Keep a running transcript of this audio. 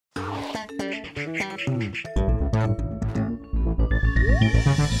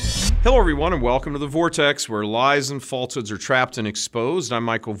Hello, everyone, and welcome to the Vortex, where lies and falsehoods are trapped and exposed. I'm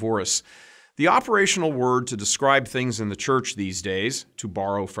Michael Voris. The operational word to describe things in the church these days, to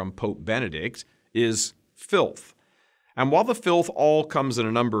borrow from Pope Benedict, is filth. And while the filth all comes in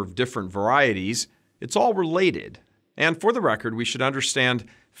a number of different varieties, it's all related. And for the record, we should understand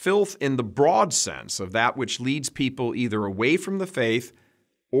filth in the broad sense of that which leads people either away from the faith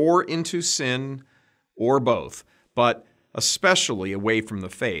or into sin or both, but especially away from the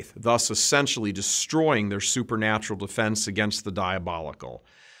faith, thus essentially destroying their supernatural defense against the diabolical.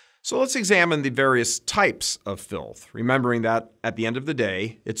 So let's examine the various types of filth, remembering that at the end of the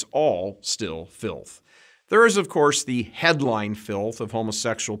day, it's all still filth. There is, of course, the headline filth of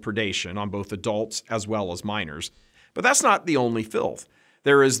homosexual predation on both adults as well as minors, but that's not the only filth.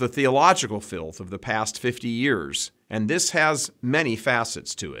 There is the theological filth of the past 50 years, and this has many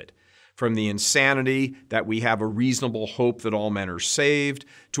facets to it. From the insanity that we have a reasonable hope that all men are saved,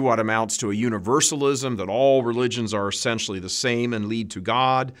 to what amounts to a universalism that all religions are essentially the same and lead to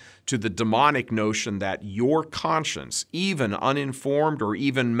God, to the demonic notion that your conscience, even uninformed or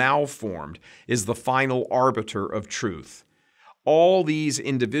even malformed, is the final arbiter of truth. All these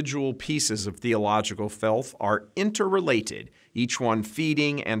individual pieces of theological filth are interrelated, each one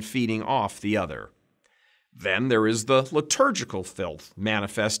feeding and feeding off the other. Then there is the liturgical filth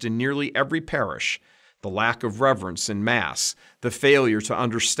manifest in nearly every parish, the lack of reverence in Mass, the failure to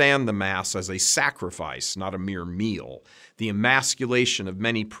understand the Mass as a sacrifice, not a mere meal, the emasculation of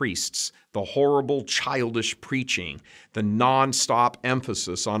many priests, the horrible childish preaching, the non-stop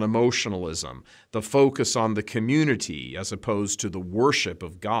emphasis on emotionalism, the focus on the community as opposed to the worship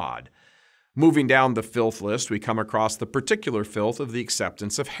of God. Moving down the filth list, we come across the particular filth of the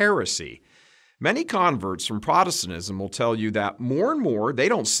acceptance of heresy. Many converts from Protestantism will tell you that more and more they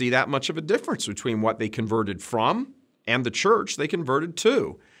don't see that much of a difference between what they converted from and the church they converted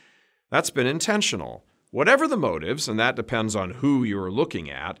to. That's been intentional. Whatever the motives, and that depends on who you're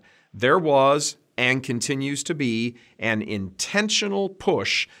looking at, there was and continues to be an intentional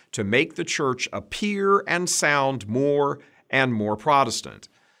push to make the church appear and sound more and more Protestant.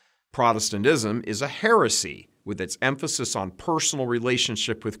 Protestantism is a heresy, with its emphasis on personal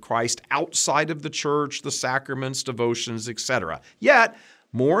relationship with Christ outside of the church, the sacraments, devotions, etc. Yet,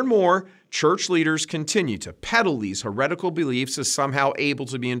 more and more, church leaders continue to peddle these heretical beliefs as somehow able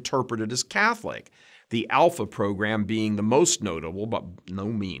to be interpreted as Catholic, the Alpha program being the most notable, but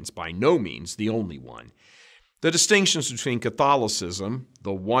by no means the only one. The distinctions between Catholicism,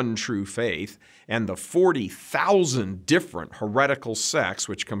 the one true faith, and the 40,000 different heretical sects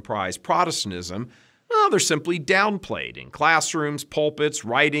which comprise Protestantism, they're simply downplayed in classrooms, pulpits,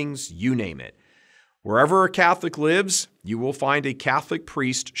 writings, you name it. Wherever a Catholic lives, you will find a Catholic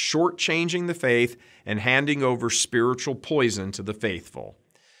priest shortchanging the faith and handing over spiritual poison to the faithful.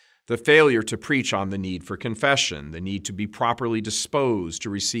 The failure to preach on the need for confession, the need to be properly disposed to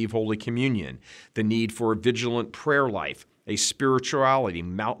receive Holy Communion, the need for a vigilant prayer life, a spirituality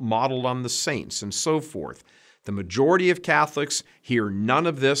modeled on the saints, and so forth. The majority of Catholics hear none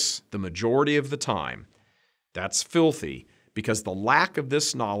of this the majority of the time. That's filthy, because the lack of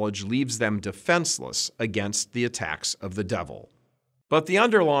this knowledge leaves them defenseless against the attacks of the devil. But the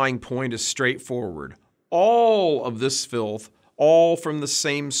underlying point is straightforward. All of this filth, all from the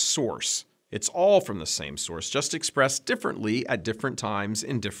same source. It's all from the same source, just expressed differently at different times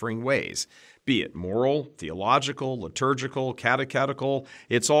in differing ways. Be it moral, theological, liturgical, catechetical,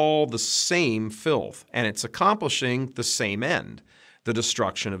 it's all the same filth, and it's accomplishing the same end, the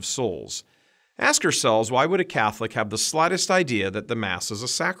destruction of souls. Ask yourselves, why would a Catholic have the slightest idea that the Mass is a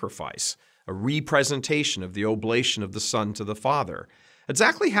sacrifice, a representation of the oblation of the Son to the Father?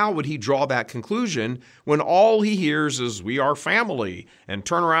 Exactly how would he draw that conclusion when all he hears is, "We are family," and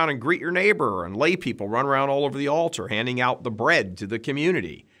turn around and greet your neighbor, and lay people run around all over the altar handing out the bread to the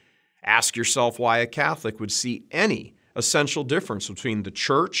community? Ask yourself why a Catholic would see any essential difference between the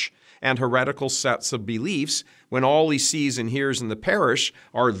church and heretical sets of beliefs when all he sees and hears in the parish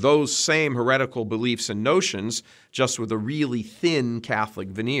are those same heretical beliefs and notions, just with a really thin Catholic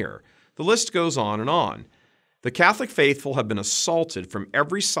veneer. The list goes on and on. The Catholic faithful have been assaulted from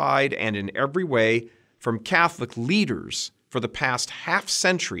every side and in every way from Catholic leaders for the past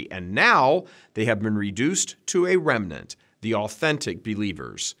half-century, and now they have been reduced to a remnant, the authentic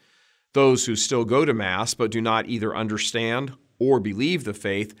believers. Those who still go to Mass but do not either understand or believe the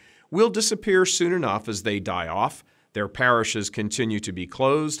faith will disappear soon enough as they die off, their parishes continue to be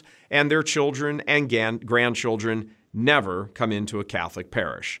closed, and their children and grandchildren never come into a Catholic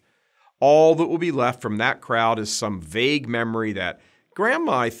parish. All that will be left from that crowd is some vague memory that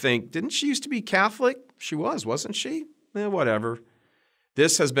Grandma, I think, didn't she used to be Catholic? She was, wasn't she? Whatever.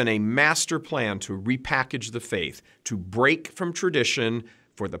 This has been a master plan to repackage the faith, to break from tradition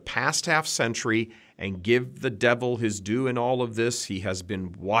for the past half century and give the devil his due in all of this. He has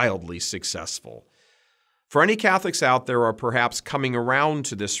been wildly successful. For any Catholics out there who are perhaps coming around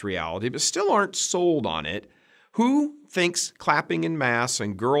to this reality but still aren't sold on it, who thinks clapping in Mass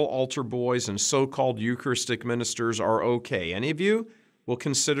and girl altar boys and so-called Eucharistic ministers are okay? Any of you? Well,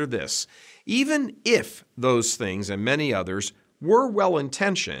 consider this. Even if those things and many others were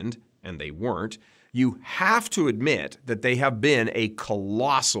well-intentioned, and they weren't, you have to admit that they have been a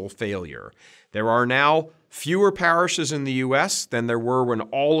colossal failure. There are now fewer parishes in the U.S. than there were when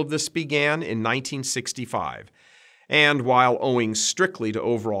all of this began in 1965. And while owing strictly to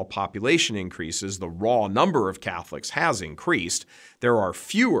overall population increases, the raw number of Catholics has increased, there are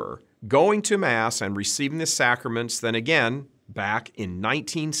fewer going to Mass and receiving the sacraments than, again, back in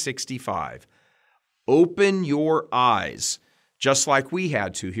 1965. Open your eyes, just like we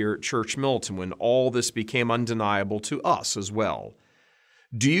had to here at Church Militant when all this became undeniable to us as well.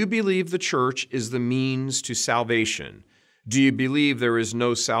 Do you believe the church is the means to salvation? Do you believe there is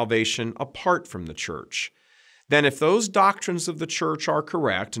no salvation apart from the church? Then if those doctrines of the church are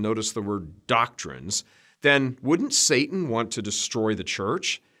correct, notice the word doctrines, then wouldn't Satan want to destroy the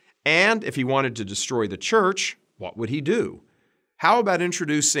church? And if he wanted to destroy the church, what would he do? How about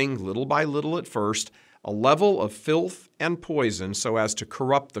introducing, little by little at first, a level of filth and poison so as to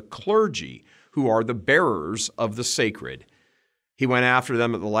corrupt the clergy who are the bearers of the sacred? He went after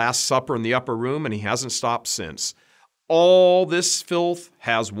them at the Last Supper in the upper room, and he hasn't stopped since. All this filth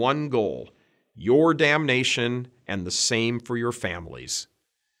has one goal: your damnation, and the same for your families.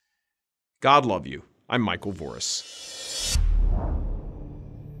 God love you. I'm Michael Voris.